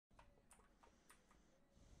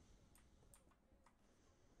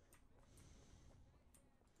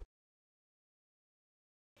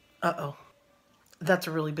Uh-oh. That's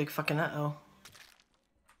a really big fucking uh-oh.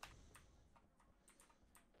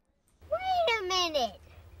 Wait a minute.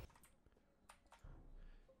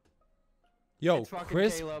 Yo,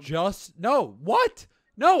 Chris, just no. What?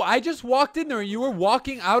 No, I just walked in there and you were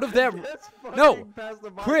walking out of that. No,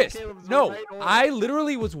 Chris, no. I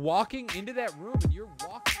literally was walking into that room and you're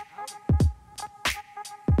walking out of it.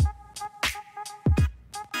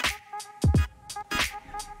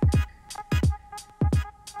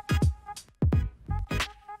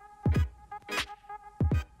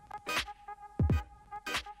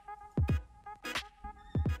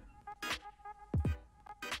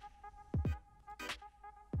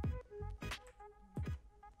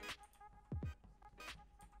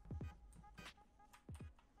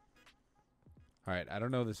 All right, I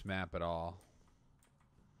don't know this map at all.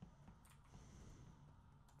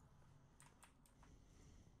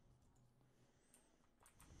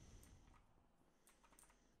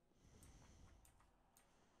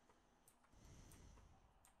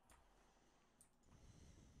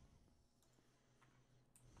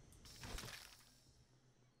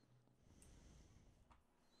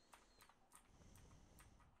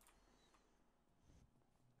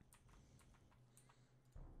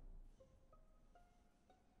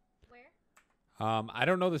 I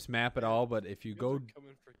don't know this map at all, but if you go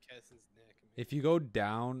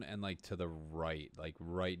down and like to the right, like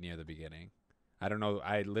right near the beginning, I don't know.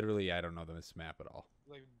 I don't know this map at all.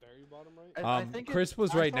 Like very bottom right. Chris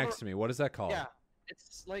was right next to me. What is that called? Yeah,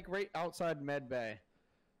 it's like right outside Med Bay.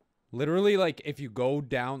 Literally, like if you go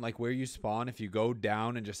down, like where you spawn, if you go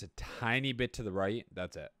down and just a tiny bit to the right,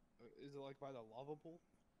 that's it. Is it like by the lava pool?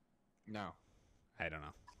 No. I don't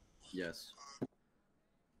know. Yes.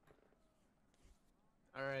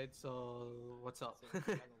 Alright, so what's up?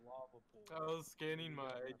 I was scanning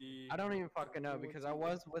my ID. I don't even fucking know because I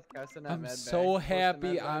was with Keston at I'm Med Bay. so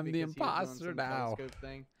happy I'm the imposter now.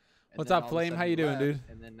 What's up, Flame? How you doing, dude?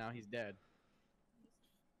 And then now he's dead.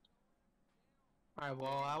 Alright,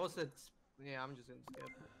 well, I was at... Yeah, I'm just gonna skip.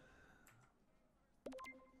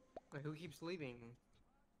 Wait, who keeps leaving?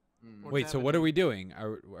 Wait, so what are we doing?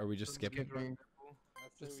 Are we just skipping?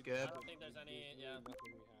 Just skip. I don't think there's any, yeah.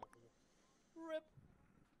 Rip.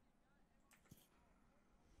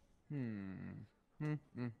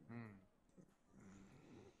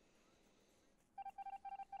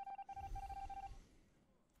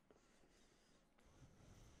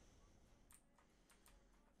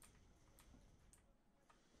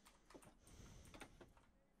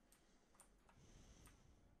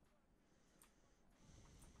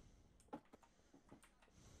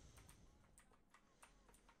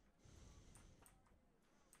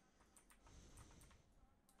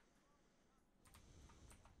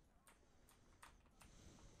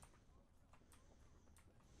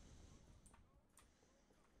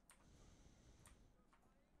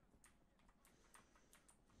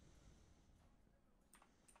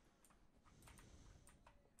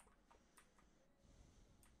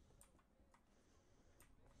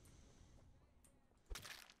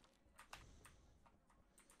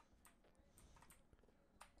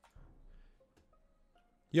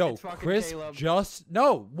 Yo, Chris, just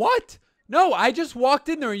no. What? No, I just walked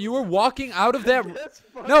in there and you were walking out of that.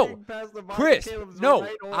 No, Chris, no.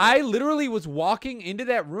 I literally was walking into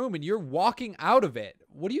that room and you're walking out of it.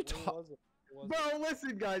 What are you talking? Bro,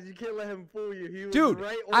 listen, guys, you can't let him fool you. He was Dude,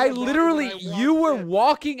 right I literally, you were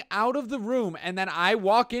walking out of the room and then I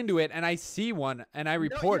walk into it and I see one and I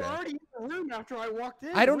report no, it. Already in the room after I walked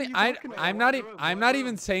in. I don't. I'm not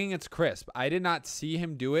even saying it's crisp. I did not see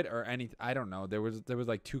him do it or anything. I don't know. There was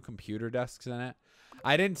like 2 computer desks in it.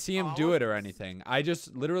 I didn't see him do it or anything. I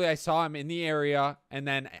just literally I saw him in the area and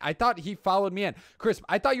then I thought he followed me in. Crisp,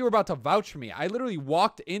 I thought you were about to vouch for me. I literally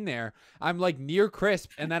walked in there. I'm like near Crisp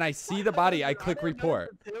and then I see the body. I click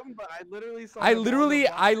report. I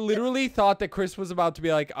literally thought that Chris was about to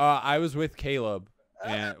be like, I was with Caleb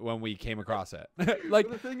and when we came across it. Like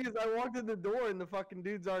the thing is, I walked in the door and the fucking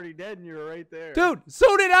dude's already dead and you were right there. Dude,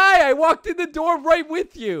 so did I. I walked in the door right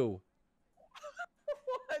with you.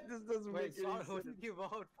 What? This doesn't make any sense. Who did you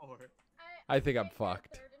vote for? I think I'm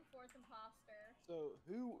fucked. Third and fourth imposter. So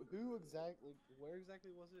who exactly? Where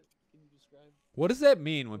exactly was it? Can you describe? What does that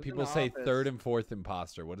mean when people say third and fourth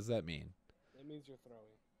imposter? What does that mean? That means you're throwing.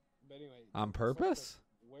 But anyway. On purpose?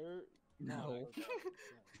 Where? No.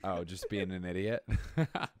 Oh, just being an idiot.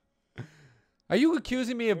 Are you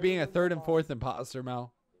accusing me of being a third and fourth imposter,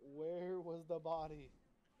 Mel? Where was the body?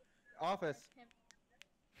 Office.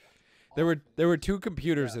 There were 2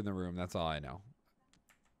 computers in the room. That's all I know.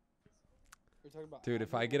 Dude,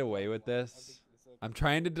 if I get away with this, I'm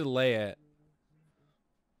trying to delay it.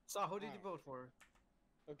 So who did you vote for?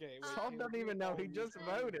 Okay, wait. Salt Caleb, doesn't you even know. He follow me just for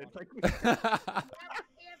a voted. minute. Like,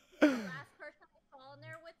 The last person I saw in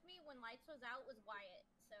there with me when lights was out was Wyatt,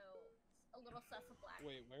 so a little sus of black.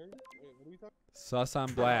 Wait, where? Wait, what are we talking? Sus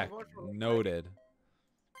on black. Noted.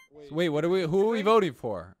 Wait, Wait, what are we? Who are we voting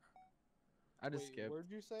for? I just wait, skipped. where'd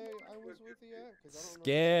you say I was with you at? 'Cause I don't know.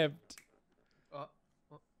 Skipped. Uh,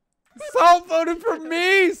 Salt voted for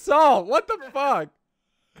me. Salt. What the fuck?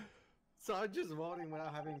 so I'm just voting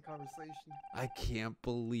without having a conversation. I can't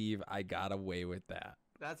believe I got away with that.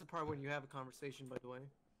 That's the part when you have a conversation, by the way.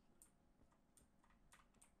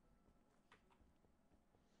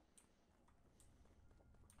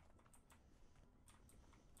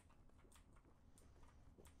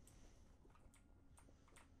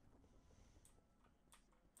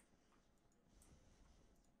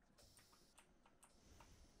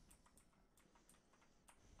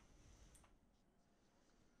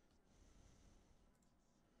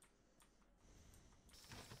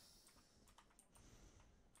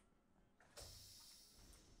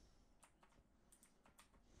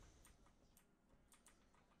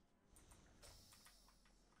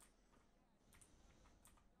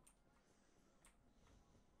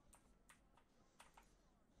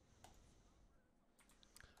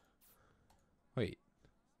 Wait.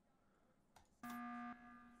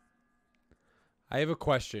 I have a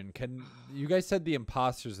question. Can you guys said the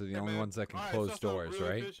imposters are the only ones that can close doors, really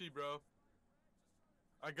right? Fishy, bro.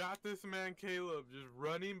 I got this man Caleb just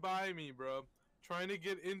running by me, bro, trying to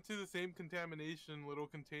get into the same contamination little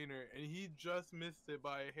container, and he just missed it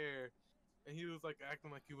by a hair, and he was like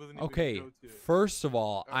acting like he wasn't even Okay, gonna go to it. first of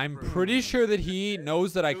all, I'm bro. pretty sure that he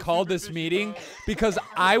knows that I It was called super this fishy, meeting bro. because He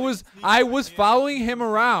I like was sneaked I up was on me following and him he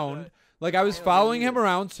was around. like, Like I was following him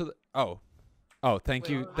around so Oh, thank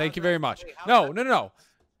Wait, you. how's Thank you that- very much. wait, how's No, that- no, no, no.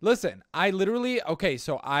 Listen, I literally okay,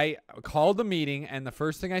 so I called the meeting and the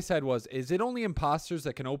first thing I said was, "Is it only imposters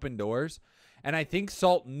that can open doors?" And I think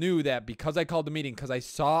Salt knew that because I called the meeting because I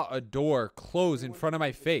saw a door close in front of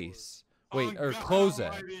my face. Wait, "Oh, or God close it.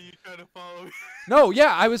 almighty, you trying to follow me." No,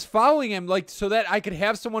 yeah, I was following him like so that I could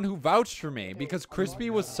have someone who vouched for me because Crispy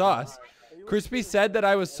was sus. Crispy said that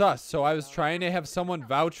I was sus, so I was trying to have someone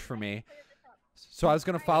vouch for me. So I was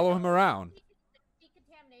gonna follow him around.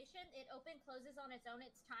 Decontamination, it open closes on its own.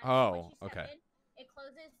 It's time. Oh, Once you step okay. in, it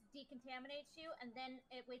closes, decontaminates you, and then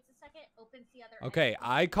it waits a second, opens the other. Okay, end.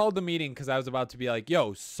 I called the meeting because I was about to be like,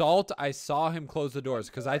 "Yo, Salt, I saw him close the doors,"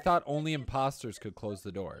 because I thought only imposters could close the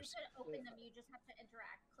You doors. could open them. You just have to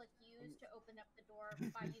interact. Click use to open up the door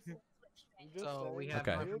by using the switch I'm thing. just So we saying, have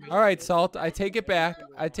Okay. confirmation. All right, Salt, I take it back.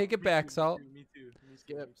 I take it Me back, too, Salt. Me too. Me too.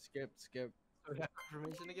 Skip, skip, skip. So we have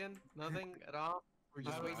confirmation again? Nothing at all? We're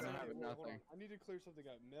just I waiting. don't on have it. it. Hold on. nothing. I need to clear something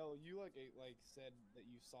up. Mel, you like said that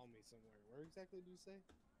you saw me somewhere. Where exactly did you say?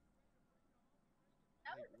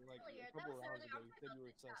 That Like, was like earlier. a That couple was rounds earlier. ago, I'm you trying said to you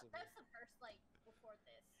were fix that. obsessive. That's the first before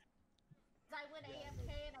this. 'Cause I went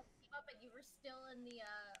AFK and I came up and you were still in the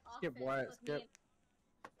office Skip what? with Skip.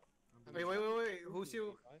 me. Wait. Who's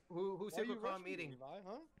you? Who's Why are you you call a rushing me, meeting? Levi,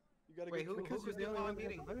 huh? You gotta Wait, get who- because who's you're the the only only one one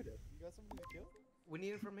meeting? that voted. You got something to kill? We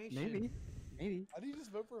need information. Maybe. Maybe. How do you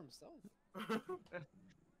just vote for himself?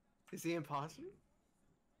 Is he imposter?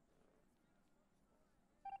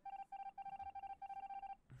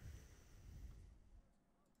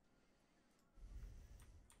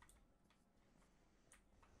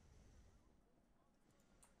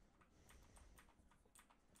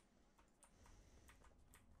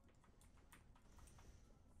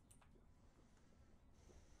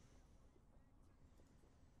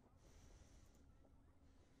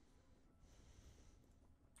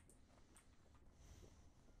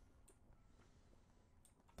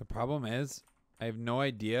 The problem is, I have no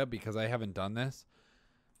idea because I haven't done this.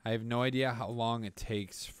 I have no idea how long it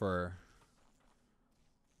takes for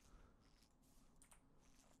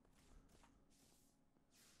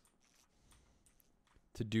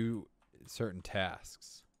to do certain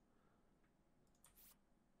tasks.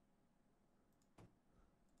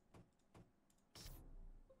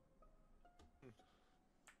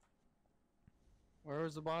 Where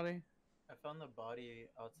was the body? I found the body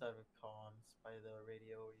outside of comms by the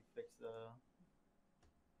radio where you fix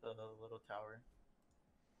the little tower.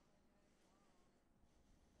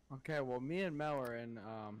 Okay, well, me and Mel are in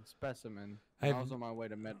Specimen. I I have- was on my way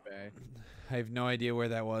to Med Bay. I have no idea where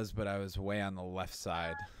that was, but I was way on the left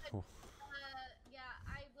side. Yeah,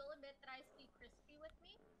 I will admit that I see Crispy with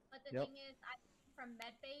me, but the Yep. thing is, I came from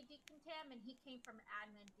Medbay Decontam and he came from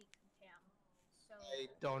Admin Decontam. So I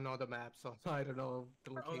don't know the map, so I don't know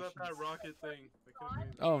the I was location. at that rocket thing. That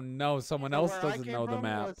could've been- Oh no, someone So else where I doesn't came know the from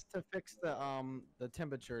map. was to fix the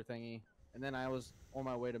temperature thingy, and then I was on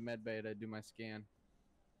my way to Med Bay to do my scan.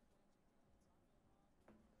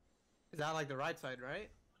 Is that like the right side, right?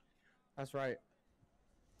 That's right.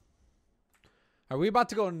 Are we about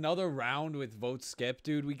to go another round with vote skip,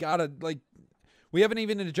 dude? We gotta like, we haven't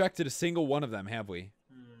even ejected a single one of them, have we?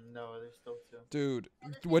 No, there's still 2. Dude,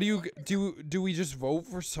 what do you do? We just vote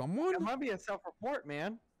for someone? It might be a self-report,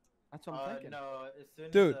 man. That's what I'm thinking. No, as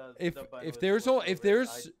soon Dude, as the button if was there's flipped if over,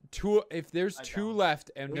 there's I two don't.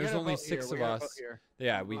 left and We there's gotta only vote here, 6 we of gotta vote us, here.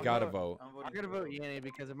 yeah, we I'm gotta voting- vote. I'm voting I'm gonna for vote Will. Yanny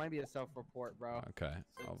because it might be a self-report, bro. Okay.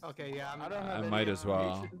 Okay, yeah. I don't I have any might as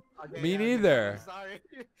well. information. Okay, Me yeah, neither. Sorry.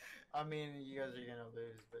 I mean, you guys are gonna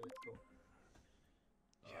lose, but it's cool.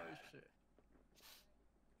 Oh shit.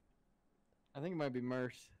 I think it might be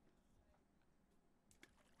Merce.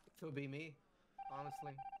 Could be me,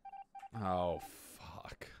 honestly. Oh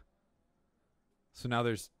fuck. So now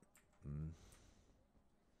there's.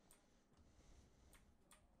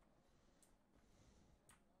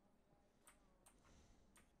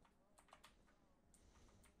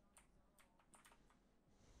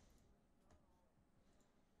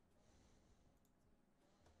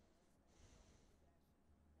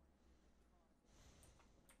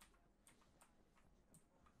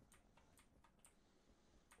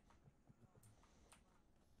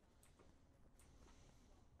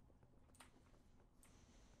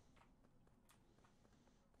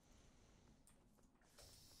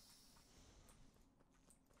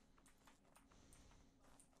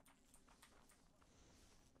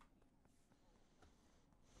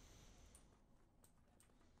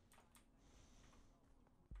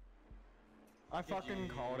 I fucking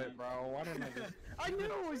called it, bro. Why didn't I just... I knew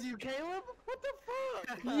it was you, Caleb! What the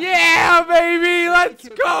fuck? Yeah, baby, let's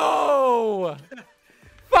go!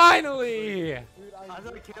 Finally! Dude, I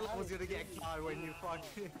thought Caleb was gonna get caught when you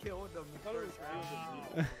fucking killed them I thought it was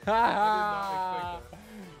first round. Caleb.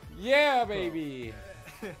 Yeah, baby.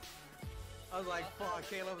 I was like, fuck,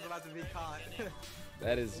 Caleb was about to be caught.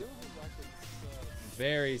 That is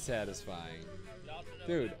very satisfying,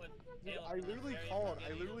 dude. Dude, I literally called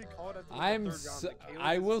at the I'm. third round, but Caleb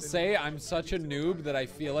I just will didn't say know. I'm such a noob that I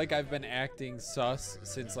feel like I've been acting sus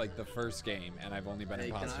since like the first game, and I've only been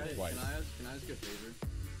imposter twice. Can I ask you a favor?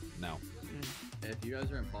 No. If you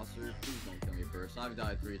guys are imposter, please don't kill me first. I've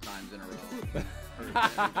died 3 times in a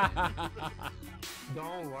row.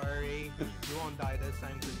 Don't worry, you won't die this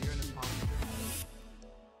time because you're an imposter.